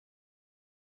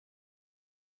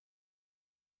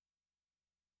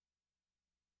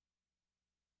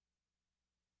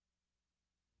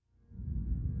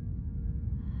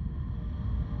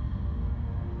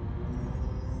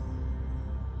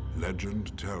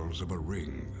Legend tells of a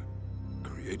ring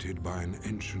created by an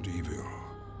ancient evil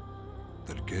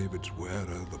that gave its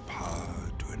wearer the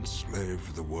power to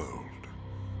enslave the world.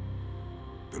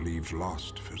 Believed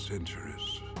lost for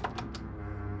centuries,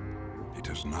 it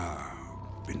has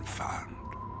now been found.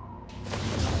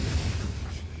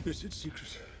 Is it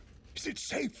secret? Is it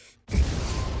safe?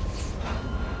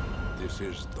 This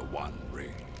is the One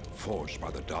Ring, forged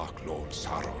by the Dark Lord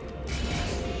Sauron.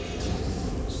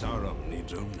 Sauron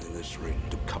needs only this ring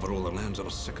to cover all the lands of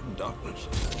a second darkness.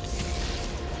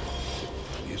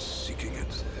 He is seeking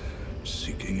it.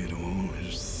 Seeking it all.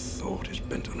 His thought is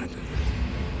bent on it.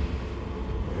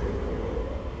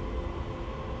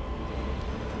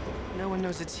 No one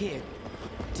knows it's here,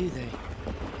 do they?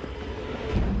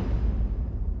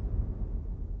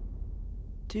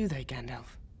 Do they, Gandalf?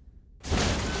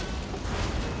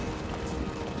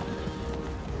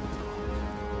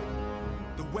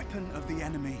 The weapon of the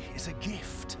enemy is a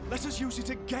gift. Let us use it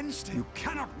against him. You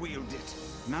cannot wield it.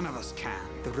 None of us can.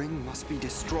 The ring must be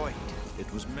destroyed.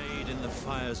 It was made in the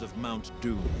fires of Mount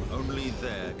Doom. Only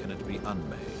there can it be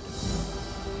unmade.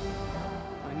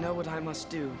 I know what I must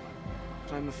do,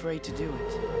 but I'm afraid to do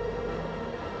it.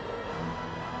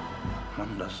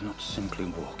 One does not simply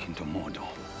walk into Mordor.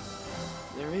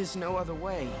 There is no other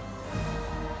way.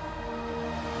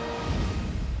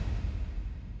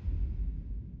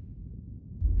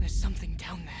 There's something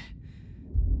down there.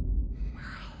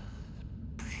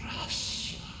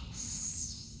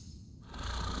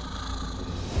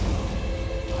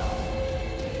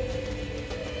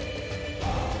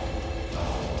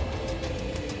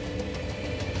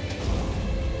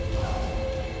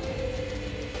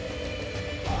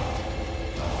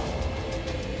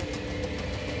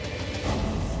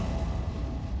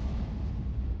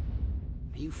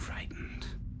 Are you frightened?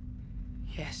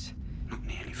 Yes. Not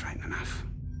nearly frightened enough.